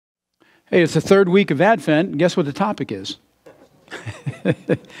Hey, it's the third week of Advent. Guess what the topic is?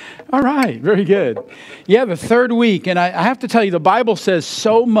 All right, very good. Yeah, the third week. And I have to tell you, the Bible says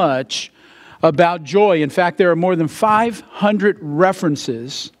so much about joy. In fact, there are more than 500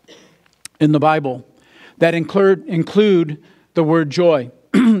 references in the Bible that include the word joy.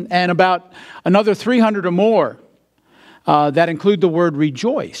 And about another 300 or more that include the word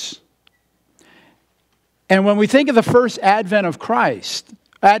rejoice. And when we think of the first advent of Christ,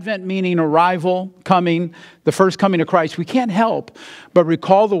 Advent meaning arrival, coming, the first coming of Christ, we can't help but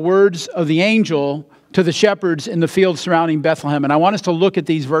recall the words of the angel to the shepherds in the fields surrounding Bethlehem. And I want us to look at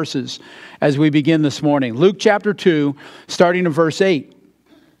these verses as we begin this morning. Luke chapter 2, starting in verse 8.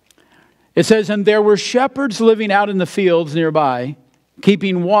 It says, "And there were shepherds living out in the fields nearby,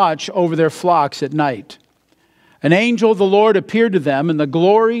 keeping watch over their flocks at night. An angel of the Lord appeared to them, and the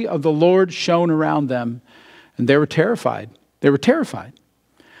glory of the Lord shone around them, and they were terrified." They were terrified.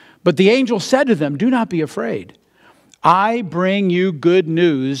 But the angel said to them, "Do not be afraid. I bring you good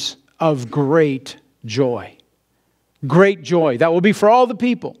news of great joy." Great joy. That will be for all the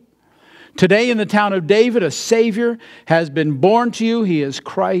people. "Today in the town of David, a Savior has been born to you. He is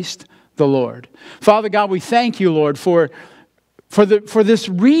Christ the Lord." Father God, we thank you, Lord, for this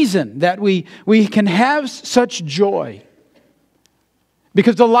reason that we can have such joy.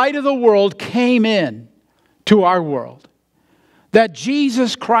 Because the light of the world came in to our world. That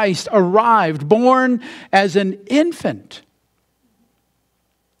Jesus Christ arrived, born as an infant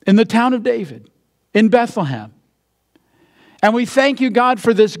in the town of David, in Bethlehem. And we thank you, God,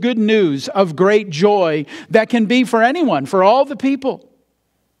 for this good news of great joy that can be for anyone, for all the people.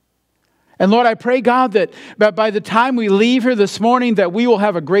 And Lord, I pray, God, that by the time we leave here this morning, that we will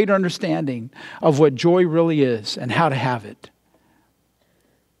have a greater understanding of what joy really is and how to have it.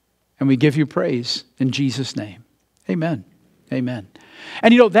 And we give you praise in Jesus' name. Amen. Amen.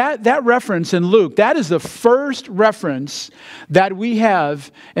 And you know, that reference in Luke, that is the first reference that we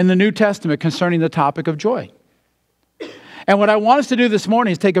have in the New Testament concerning the topic of joy. And what I want us to do this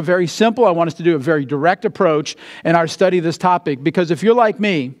morning is take a very simple, I want us to do a very direct approach in our study of this topic. Because if you're like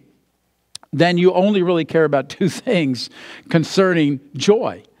me, then you only really care about two things concerning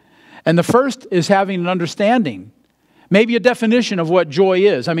joy. And the first is having an understanding. Maybe a definition of what joy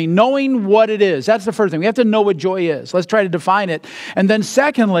is. I mean, knowing what it is. That's the first thing. We have to know what joy is. Let's try to define it. And then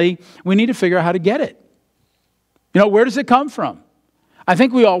secondly, we need to figure out how to get it. You know, where does it come from? I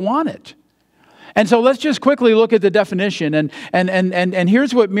think we all want it. And so let's just quickly look at the definition. And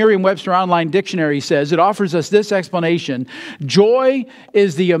here's what Merriam-Webster Online Dictionary says. It offers us this explanation. Joy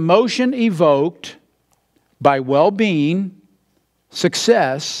is the emotion evoked by well-being,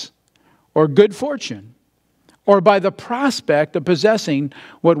 success, or good fortune, or by the prospect of possessing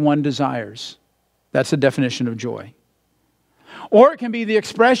what one desires. That's the definition of joy. Or it can be the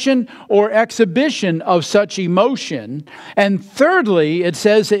expression or exhibition of such emotion. And thirdly, it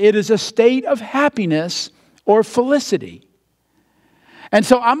says it is a state of happiness or felicity. And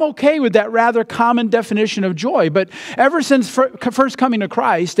so I'm okay with that rather common definition of joy. But ever since first coming to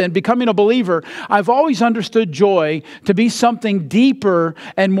Christ and becoming a believer, I've always understood joy to be something deeper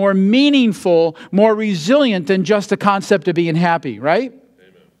and more meaningful, more resilient than just the concept of being happy, right?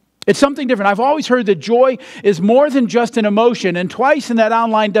 Amen. It's something different. I've always heard that joy is more than just an emotion. And twice in that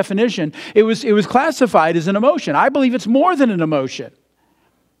online definition, it was classified as an emotion. I believe it's more than an emotion.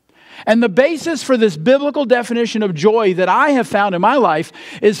 And the basis for this biblical definition of joy that I have found in my life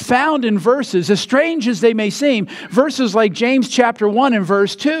is found in verses, as strange as they may seem, verses like James chapter 1 and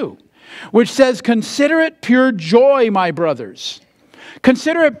verse 2, which says, "Consider it pure joy, my brothers."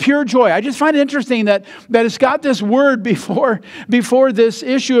 Consider it pure joy. I just find it interesting that it's got this word before this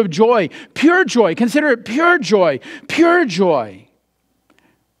issue of joy. Pure joy. Consider it pure joy. Pure joy,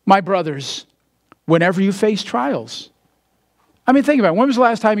 my brothers, whenever you face trials. I mean, think about it. When was the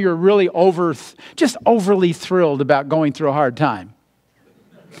last time you were really just overly thrilled about going through a hard time?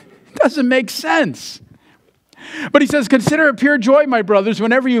 It doesn't make sense. But he says, "Consider it pure joy, my brothers,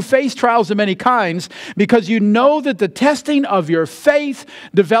 whenever you face trials of many kinds, because you know that the testing of your faith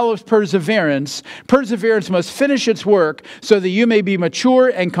develops perseverance. Perseverance must finish its work so that you may be mature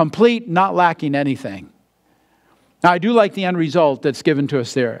and complete, not lacking anything." Now, I do like the end result that's given to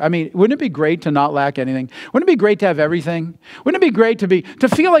us there. I mean, wouldn't it be great to not lack anything? Wouldn't it be great to have everything? Wouldn't it be great to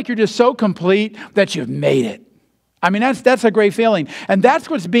feel like you're just so complete that you've made it? I mean, that's a great feeling. And that's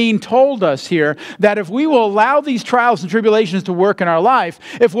what's being told us here, that if we will allow these trials and tribulations to work in our life,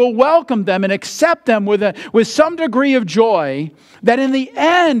 if we'll welcome them and accept them with some degree of joy, that in the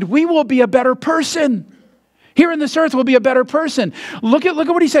end, we will be a better person. Here in this earth will be a better person. Look at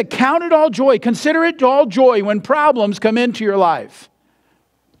what he said. Count it all joy. Consider it all joy when problems come into your life.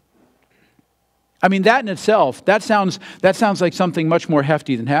 I mean, that in itself, that sounds like something much more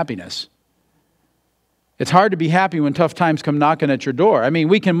hefty than happiness. It's hard to be happy when tough times come knocking at your door. I mean,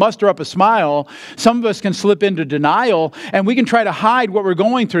 we can muster up a smile. Some of us can slip into denial, and we can try to hide what we're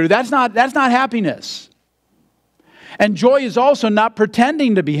going through. That's not happiness. And joy is also not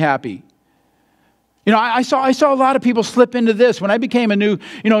pretending to be happy. You know, I saw a lot of people slip into this. When I became a new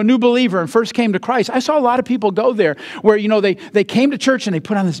believer and first came to Christ, I saw a lot of people go there where, they came to church and they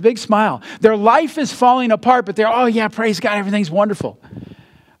put on this big smile. Their life is falling apart, but they're, oh yeah, praise God, everything's wonderful.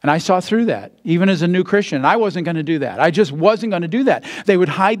 And I saw through that, even as a new Christian. I wasn't going to do that. I just wasn't going to do that. They would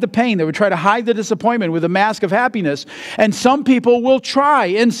hide the pain. They would try to hide the disappointment with a mask of happiness. And some people will try.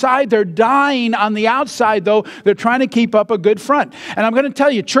 Inside, they're dying. On the outside, though, they're trying to keep up a good front. And I'm going to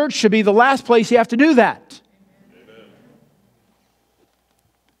tell you, church should be the last place you have to do that.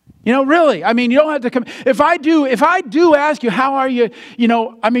 Amen. Really. I mean, you don't have to come. If I do ask you, how are you?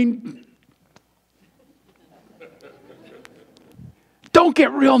 Don't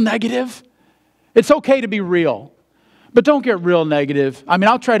get real negative. It's okay to be real, but don't get real negative. I mean,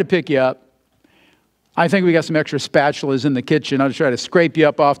 I'll try to pick you up. I think we got some extra spatulas in the kitchen. I'll try to scrape you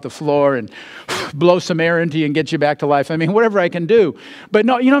up off the floor and blow some air into you and get you back to life. I mean, whatever I can do. But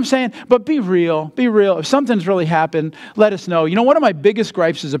no, you know what I'm saying? But be real. Be real. If something's really happened, let us know. One of my biggest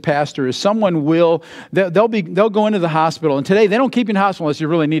gripes as a pastor is someone they'll go into the hospital. And today, they don't keep you in the hospital unless you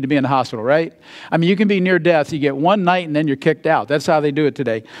really need to be in the hospital, right? I mean, you can be near death. You get one night and then you're kicked out. That's how they do it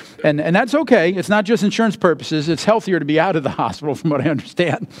today. And that's okay. It's not just insurance purposes. It's healthier to be out of the hospital from what I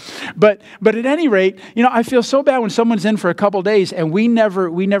understand. But at any rate, I feel so bad when someone's in for a couple days and we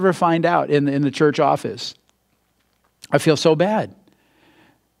never find out in the church office. I feel so bad.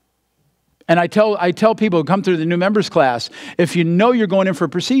 And I tell people who come through the new members class, if you know you're going in for a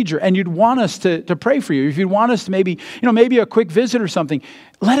procedure and you'd want us to pray for you, if you'd want us to maybe a quick visit or something,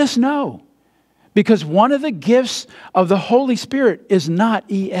 let us know. Because one of the gifts of the Holy Spirit is not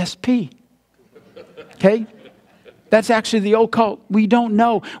ESP. Okay? That's actually the occult. We don't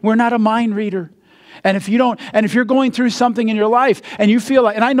know. We're not a mind reader. And if you're going through something in your life and you feel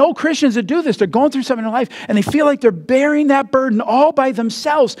like, and I know Christians that do this, they're going through something in their life and they feel like they're bearing that burden all by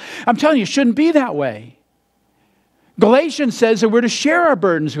themselves. I'm telling you, it shouldn't be that way. Galatians says that we're to share our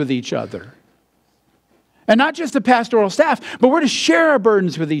burdens with each other. And not just the pastoral staff, but we're to share our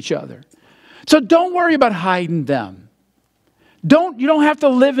burdens with each other. So don't worry about hiding them. You don't have to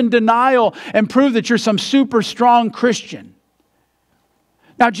live in denial and prove that you're some super strong Christian.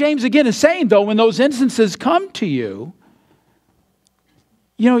 Now, James again is saying, though, when those instances come to you,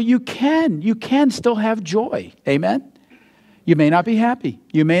 you can still have joy. Amen? You may not be happy.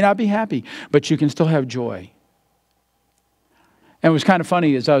 But you can still have joy. And it was kind of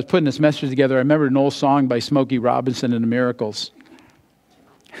funny, as I was putting this message together, I remembered an old song by Smokey Robinson and the Miracles.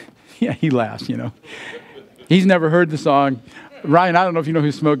 Yeah, he laughs, He's never heard the song. Ryan, I don't know if you know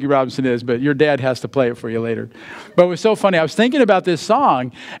who Smokey Robinson is, but your dad has to play it for you later. But it was so funny. I was thinking about this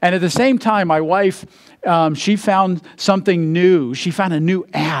song, and at the same time, my wife, she found something new. She found a new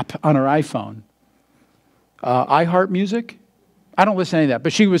app on her iPhone. iHeart Music. I don't listen to any of that,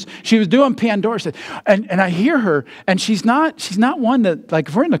 but she was doing Pandora, and I hear her, and she's not one that, like,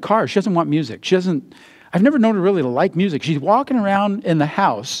 if we're in the car, she doesn't want music. I've never known her really to like music. She's walking around in the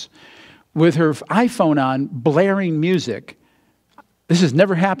house with her iPhone on, blaring music. This has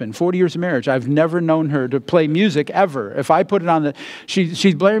never happened. 40 years of marriage, I've never known her to play music ever. If I put it on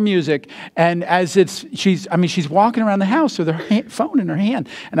she's blaring music, and she's walking around the house with her phone in her hand,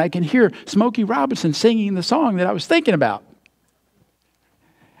 and I can hear Smokey Robinson singing the song that I was thinking about.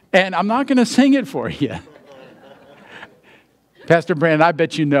 And I'm not going to sing it for you. Pastor Brandon, I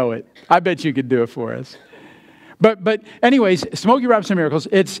bet you know it. I bet you could do it for us. But anyways, Smokey Robinson Miracles,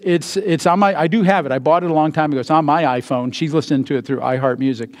 it's on my, I do have it. I bought it a long time ago. It's on my iPhone. She's listening to it through iHeart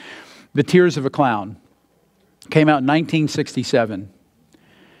Music. The Tears of a Clown came out in 1967.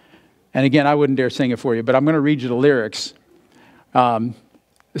 And again, I wouldn't dare sing it for you, but I'm going to read you the lyrics. The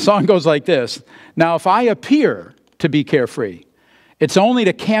song goes like this. Now, if I appear to be carefree, it's only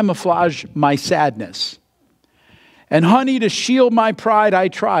to camouflage my sadness. And honey, to shield my pride, I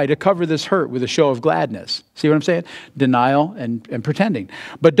try to cover this hurt with a show of gladness. See what I'm saying? Denial and pretending.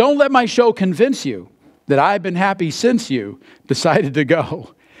 But don't let my show convince you that I've been happy since you decided to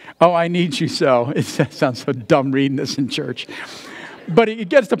go. Oh, I need you so. It sounds so dumb reading this in church. But it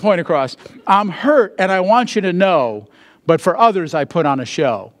gets the point across. I'm hurt and I want you to know, but for others I put on a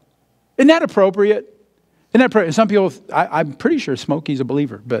show. Isn't that appropriate? Some people, I'm pretty sure Smokey's a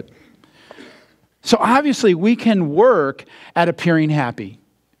believer, but... So obviously we can work at appearing happy.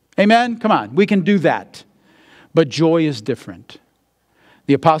 Amen? Come on, we can do that. But joy is different.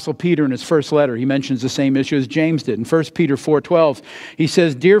 The Apostle Peter in his first letter, he mentions the same issue as James did. In 1 Peter 4:12, he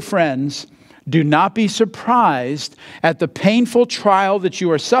says, "Dear friends, do not be surprised at the painful trial that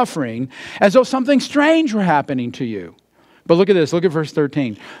you are suffering, as though something strange were happening to you." But look at this. Look at verse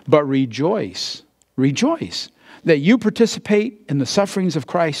 13. "But rejoice that you participate in the sufferings of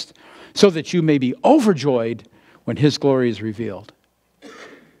Christ, so that you may be overjoyed when his glory is revealed."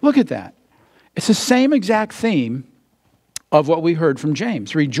 Look at that. It's the same exact theme of what we heard from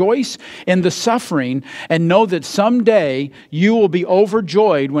James. Rejoice in the suffering and know that someday you will be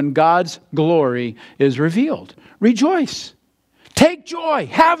overjoyed when God's glory is revealed. Rejoice. Take joy.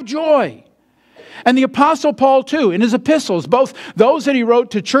 Have joy. And the Apostle Paul, too, in his epistles, both those that he wrote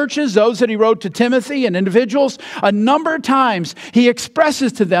to churches, those that he wrote to Timothy and individuals, a number of times he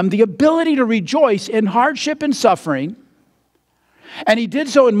expresses to them the ability to rejoice in hardship and suffering. And he did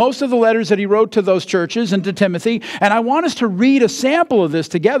so in most of the letters that he wrote to those churches and to Timothy. And I want us to read a sample of this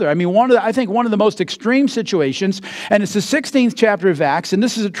together. I mean, I think one of the most extreme situations, and it's the 16th chapter of Acts. And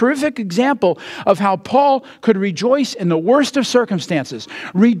this is a terrific example of how Paul could rejoice in the worst of circumstances.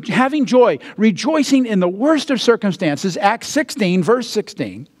 Having joy, rejoicing in the worst of circumstances. Acts 16, verse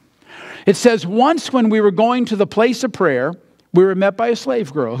 16. It says, "Once when we were going to the place of prayer, we were met by a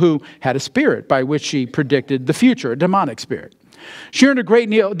slave girl who had a spirit by which she predicted the future, a demonic spirit. She earned a great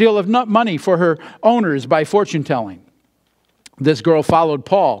deal of money for her owners by fortune telling. This girl followed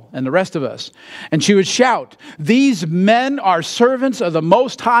Paul and the rest of us, and she would shout, 'These men are servants of the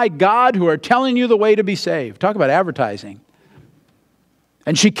Most High God who are telling you the way to be saved.'" Talk about advertising.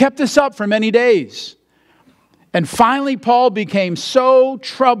 And she kept this up for many days. And finally, Paul became so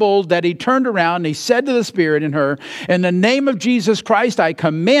troubled that he turned around and he said to the spirit in her, "In the name of Jesus Christ, I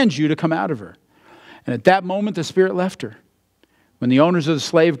command you to come out of her." And at that moment, the spirit left her. When the owners of the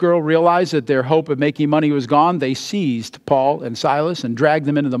slave girl realized that their hope of making money was gone, they seized Paul and Silas and dragged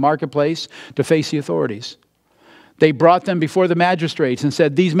them into the marketplace to face the authorities. They brought them before the magistrates and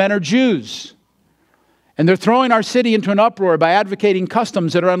said, "These men are Jews, and they're throwing our city into an uproar by advocating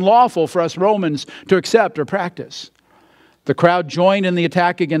customs that are unlawful for us Romans to accept or practice." The crowd joined in the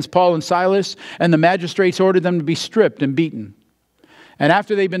attack against Paul and Silas, and the magistrates ordered them to be stripped and beaten. And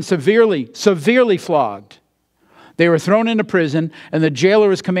after they'd been severely flogged, they were thrown into prison, and the jailer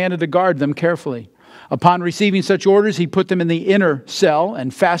was commanded to guard them carefully. Upon receiving such orders, he put them in the inner cell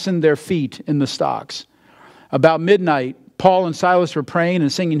and fastened their feet in the stocks. About midnight, Paul and Silas were praying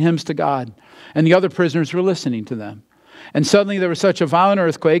and singing hymns to God, and the other prisoners were listening to them. And suddenly there was such a violent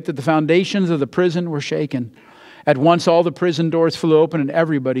earthquake that the foundations of the prison were shaken. At once all the prison doors flew open and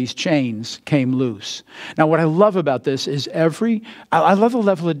everybody's chains came loose. Now what I love about this is I love the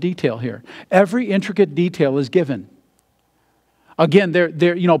level of detail here. Every intricate detail is given. Again,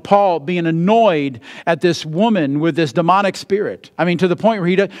 Paul being annoyed at this woman with this demonic spirit. I mean, to the point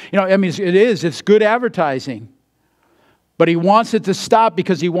where it's good advertising. But he wants it to stop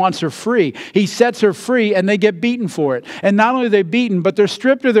because he wants her free. He sets her free and they get beaten for it. And not only are they beaten, but they're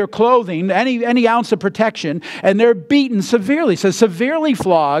stripped of their clothing, any ounce of protection, and they're beaten severely. So severely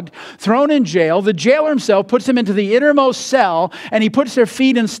flogged, thrown in jail. The jailer himself puts them into the innermost cell and he puts their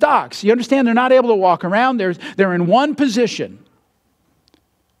feet in stocks. You understand? They're not able to walk around. They're in one position.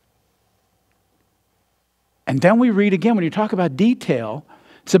 And then we read again, when you talk about detail,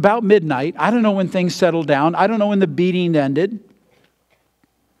 it's about midnight. I don't know when things settled down. I don't know when the beating ended.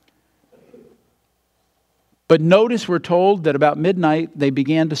 But notice we're told that about midnight they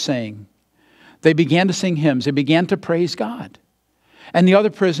began to sing. They began to sing hymns. They began to praise God. And the other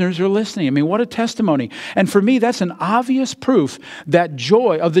prisoners are listening. I mean, what a testimony. And for me, that's an obvious proof that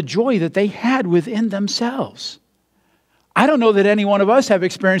the joy that they had within themselves. I don't know that any one of us have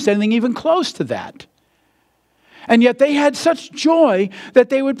experienced anything even close to that. And yet they had such joy that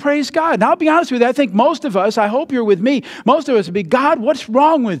they would praise God. And I'll be honest with you, I think most of us, I hope you're with me, most of us would be, "God, what's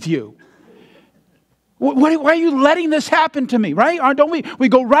wrong with you? Why are you letting this happen to me?" Right? Don't we? We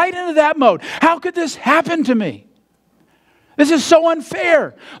go right into that mode. How could this happen to me? This is so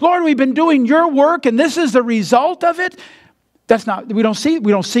unfair. Lord, we've been doing your work and this is the result of it. We don't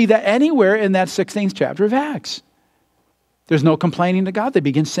see that anywhere in that 16th chapter of Acts. There's no complaining to God. They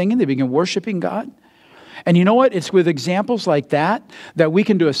begin singing, they begin worshiping God. And you know what? It's with examples like that we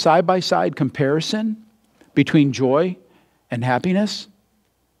can do a side-by-side comparison between joy and happiness.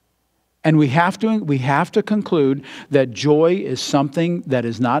 And we have to conclude that joy is something that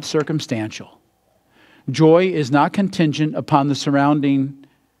is not circumstantial. Joy is not contingent upon the surrounding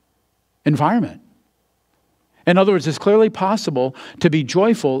environment. In other words, it's clearly possible to be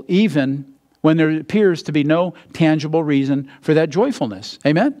joyful even when there appears to be no tangible reason for that joyfulness.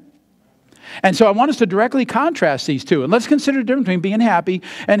 Amen? And so I want us to directly contrast these two. And let's consider the difference between being happy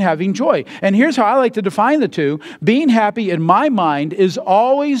and having joy. And here's how I like to define the two. Being happy, in my mind, is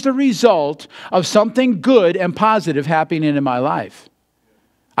always the result of something good and positive happening in my life.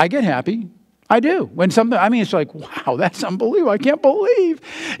 I get happy. I do. When something, I mean, it's like, wow, that's unbelievable. I can't believe.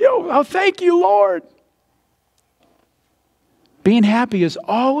 Oh, thank you, Lord. Being happy has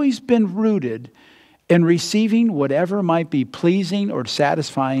always been rooted in receiving whatever might be pleasing or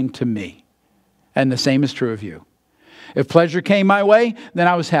satisfying to me. And the same is true of you. If pleasure came my way, then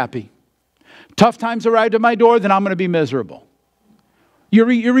I was happy. Tough times arrived at my door, then I'm going to be miserable. You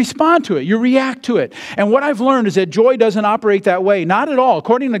respond to it. You react to it. And what I've learned is that joy doesn't operate that way. Not at all.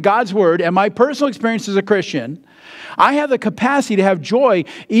 According to God's Word and my personal experience as a Christian, I have the capacity to have joy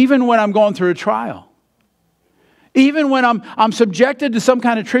even when I'm going through a trial. Even when I'm subjected to some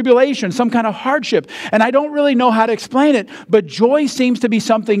kind of tribulation, some kind of hardship, and I don't really know how to explain it, but joy seems to be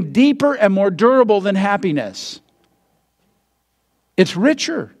something deeper and more durable than happiness. It's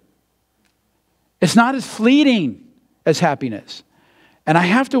richer. It's not as fleeting as happiness. And I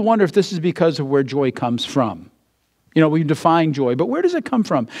have to wonder if this is because of where joy comes from. You know, we define joy, but where does it come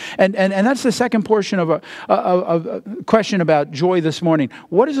from? And that's the second portion of a question about joy this morning.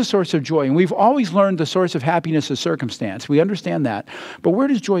 What is the source of joy? And we've always learned the source of happiness is circumstance. We understand that. But where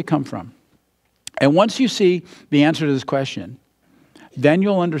does joy come from? And once you see the answer to this question, then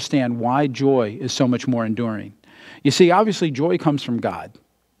you'll understand why joy is so much more enduring. You see, obviously, joy comes from God.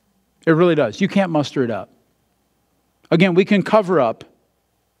 It really does. You can't muster it up. Again, we can cover up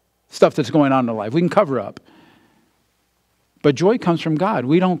stuff that's going on in our life. We can cover up. But joy comes from God.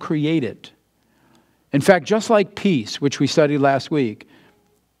 We don't create it. In fact, just like peace, which we studied last week,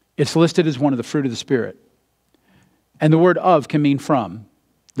 it's listed as one of the fruit of the Spirit. And the word of can mean from.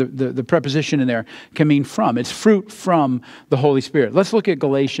 The preposition in there can mean from. It's fruit from the Holy Spirit. Let's look at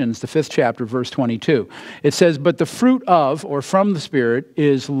Galatians, the 5th chapter, verse 22. It says, but the fruit of, or from the Spirit,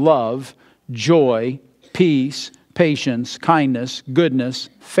 is love, joy, peace, patience, kindness, goodness,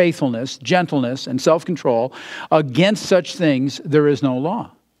 faithfulness, gentleness, and self-control. Against such things there is no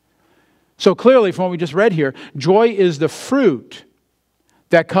law. So clearly, from what we just read here, joy is the fruit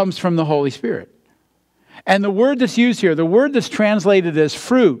that comes from the Holy Spirit. And the word that's used here, the word that's translated as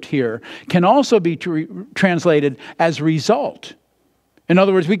fruit here, can also be translated as result. In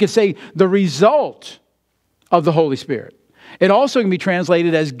other words, we could say the result of the Holy Spirit. It also can be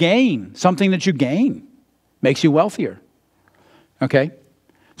translated as gain, something that you gain. Makes you wealthier. Okay?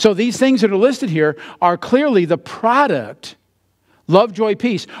 So these things that are listed here are clearly the product, love, joy,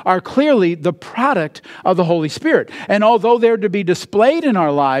 peace, are clearly the product of the Holy Spirit. And although they're to be displayed in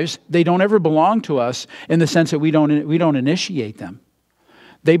our lives, they don't ever belong to us in the sense that we don't initiate them.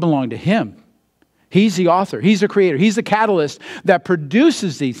 They belong to Him. He's the author. He's the creator. He's the catalyst that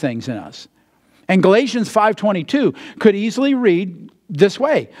produces these things in us. And Galatians 5:22 could easily read this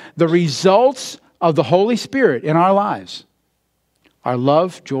way. The results of the Holy Spirit in our lives are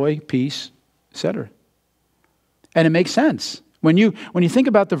love, joy, peace, etc. And it makes sense. When you think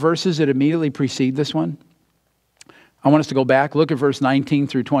about the verses that immediately precede this one, I want us to go back, look at verse 19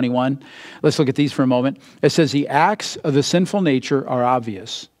 through 21. Let's look at these for a moment. It says, the acts of the sinful nature are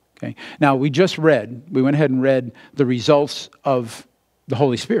obvious. Okay. Now, we went ahead and read the results of the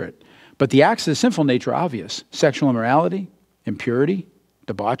Holy Spirit. But the acts of the sinful nature are obvious. Sexual immorality, impurity,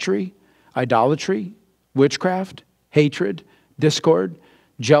 debauchery, idolatry, witchcraft, hatred, discord,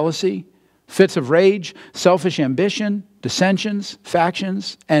 jealousy, fits of rage, selfish ambition, dissensions,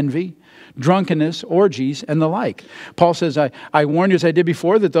 factions, envy, drunkenness, orgies, and the like. Paul says, I warn you as I did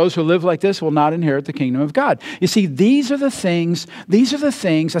before, that those who live like this will not inherit the kingdom of God. You see, these are the things,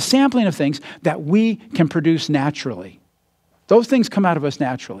 a sampling of things that we can produce naturally. Those things come out of us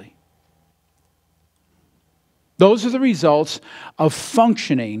naturally. Those are the results of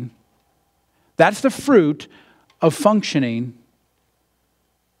functioning. That's the fruit of functioning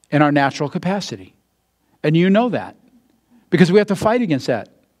in our natural capacity. And you know that because we have to fight against that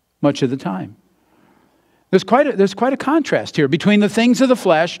much of the time. There's quite a contrast here between the things of the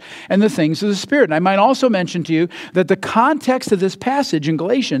flesh and the things of the Spirit. And I might also mention to you that the context of this passage in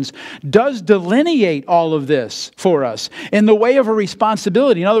Galatians does delineate all of this for us in the way of a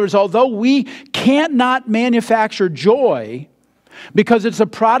responsibility. In other words, although we can't not manufacture joy, because it's a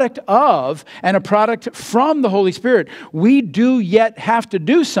product of and a product from the Holy Spirit, we do yet have to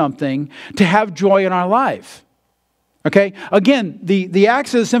do something to have joy in our life. Okay? Again, the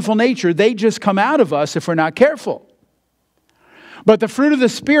acts of the sinful nature, they just come out of us if we're not careful. But the fruit of the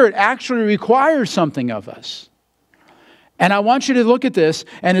Spirit actually requires something of us. And I want you to look at this,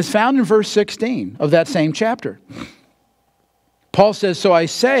 and it's found in verse 16 of that same chapter. Paul says, so I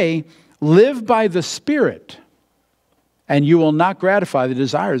say, Live by the Spirit, and you will not gratify the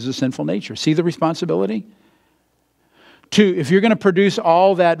desires of the sinful nature. See the responsibility? If you're going to produce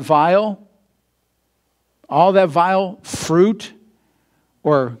all that vile fruit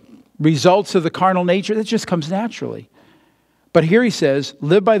or results of the carnal nature, that just comes naturally. But here he says,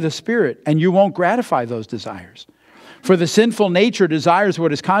 live by the Spirit, and you won't gratify those desires. For the sinful nature desires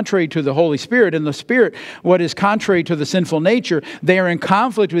what is contrary to the Holy Spirit, and the Spirit what is contrary to the sinful nature. They are in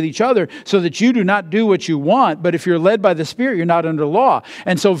conflict with each other, so that you do not do what you want. But if you're led by the Spirit, you're not under law.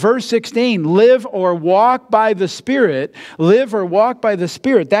 And so verse 16, live or walk by the Spirit. Live or walk by the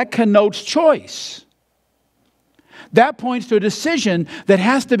Spirit. That connotes choice. That points to a decision that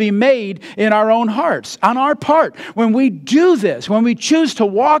has to be made in our own hearts, on our part. When we do this, when we choose to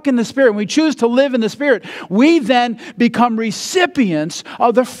walk in the Spirit, when we choose to live in the Spirit, we then become recipients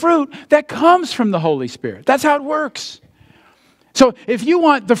of the fruit that comes from the Holy Spirit. That's how it works. So if you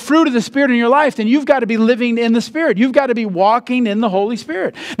want the fruit of the Spirit in your life, then you've got to be living in the Spirit. You've got to be walking in the Holy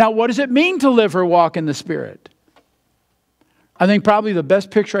Spirit. Now, what does it mean to live or walk in the Spirit? I think probably the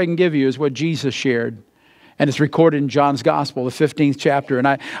best picture I can give you is what Jesus shared. And it's recorded in John's Gospel, the 15th chapter. And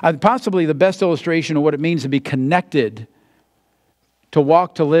I possibly the best illustration of what it means to be connected, to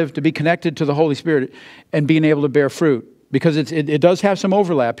walk, to live, to be connected to the Holy Spirit and being able to bear fruit. Because it does have some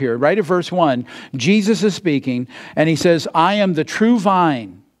overlap here. Right at verse 1, Jesus is speaking, and he says, I am the true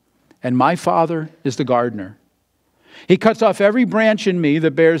vine, and my Father is the gardener. He cuts off every branch in me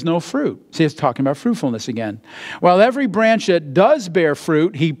that bears no fruit. See, it's talking about fruitfulness again. While every branch that does bear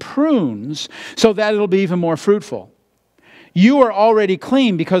fruit, he prunes so that it'll be even more fruitful. You are already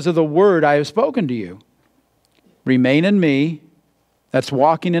clean because of the word I have spoken to you. Remain in me. That's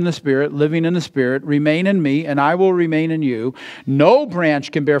walking in the Spirit, living in the Spirit. Remain in me, and I will remain in you. No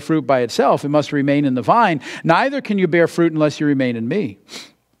branch can bear fruit by itself. It must remain in the vine. Neither can you bear fruit unless you remain in me.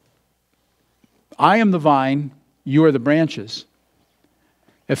 I am the vine. You are the branches.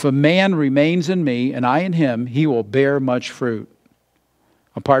 If a man remains in me and I in him, he will bear much fruit.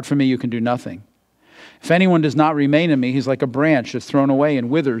 Apart from me, you can do nothing. If anyone does not remain in me, he's like a branch that's thrown away and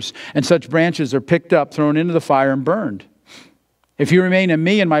withers, and such branches are picked up, thrown into the fire, and burned. If you remain in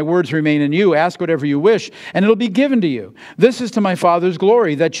me and my words remain in you, ask whatever you wish, and it'll be given to you. This is to my Father's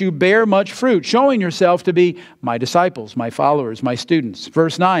glory, that you bear much fruit, showing yourself to be my disciples, my followers, my students.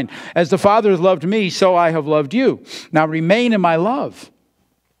 Verse 9, as the Father has loved me, so I have loved you. Now remain in my love.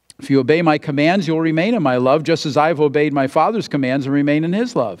 If you obey my commands, you'll remain in my love, just as I have obeyed my Father's commands and remain in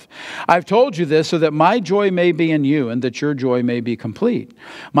his love. I've told you this so that my joy may be in you and that your joy may be complete.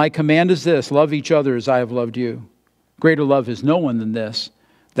 My command is this, love each other as I have loved you. Greater love is no one than this,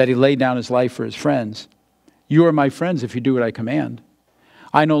 that he laid down his life for his friends. You are my friends if you do what I command.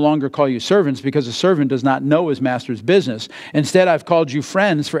 I no longer call you servants because a servant does not know his master's business. Instead, I've called you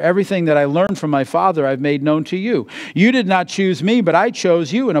friends, for everything that I learned from my Father I've made known to you. You did not choose me, but I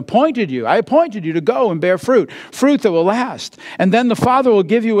chose you and appointed you. I appointed you to go and bear fruit, fruit that will last. And then the Father will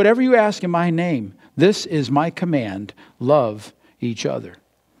give you whatever you ask in my name. This is my command. Love each other.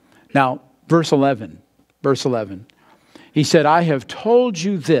 Now, verse 11. He said, I have told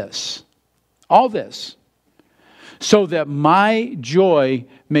you this, all this, so that my joy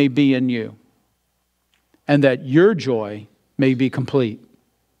may be in you and that your joy may be complete. Isn't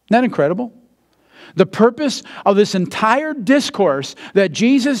that incredible? The purpose of this entire discourse that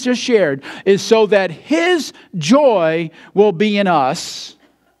Jesus just shared is so that his joy will be in us.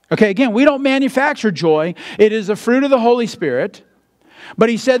 Okay, again, we don't manufacture joy. It is the fruit of the Holy Spirit. But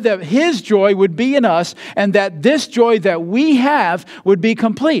he said that his joy would be in us and that this joy that we have would be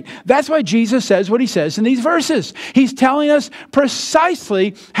complete. That's why Jesus says what he says in these verses. He's telling us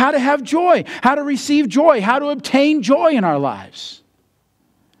precisely how to have joy, how to receive joy, how to obtain joy in our lives.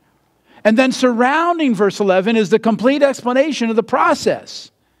 And then surrounding verse 11 is the complete explanation of the process.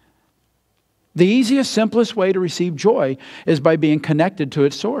 The easiest, simplest way to receive joy is by being connected to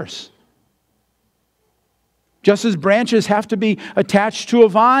its source. Just as branches have to be attached to a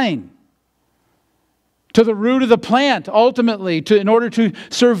vine, to the root of the plant, ultimately, in order to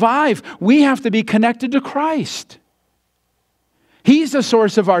survive, we have to be connected to Christ. He's the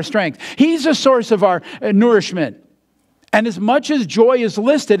source of our strength. He's the source of our nourishment. And as much as joy is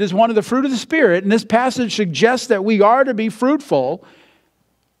listed as one of the fruit of the Spirit, and this passage suggests that we are to be fruitful,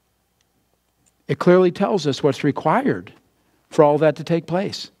 it clearly tells us what's required for all that to take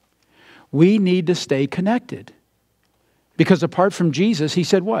place. We need to stay connected. Because apart from Jesus, he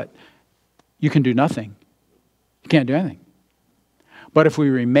said what? You can do nothing. You can't do anything. But if we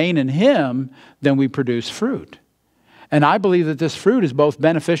remain in him, then we produce fruit. And I believe that this fruit is both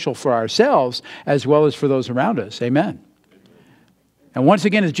beneficial for ourselves as well as for those around us. Amen. And once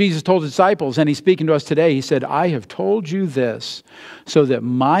again, as Jesus told his disciples, and he's speaking to us today, he said, I have told you this so that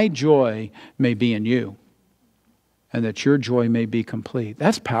my joy may be in you and that your joy may be complete.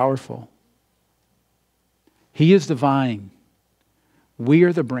 That's powerful. He is the vine. We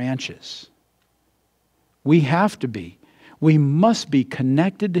are the branches. We have to be. We must be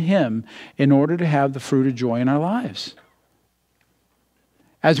connected to him in order to have the fruit of joy in our lives.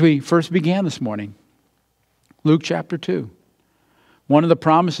 As we first began this morning, Luke chapter 2, one of the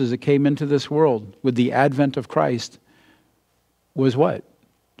promises that came into this world with the advent of Christ was what?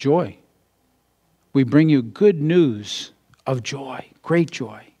 Joy. We bring you good news of joy, great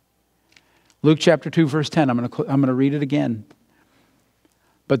joy. Luke chapter 2, verse 10, I'm going to read it again.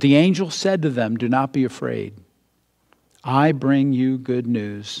 But the angel said to them, do not be afraid. I bring you good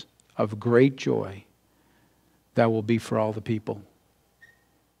news of great joy that will be for all the people.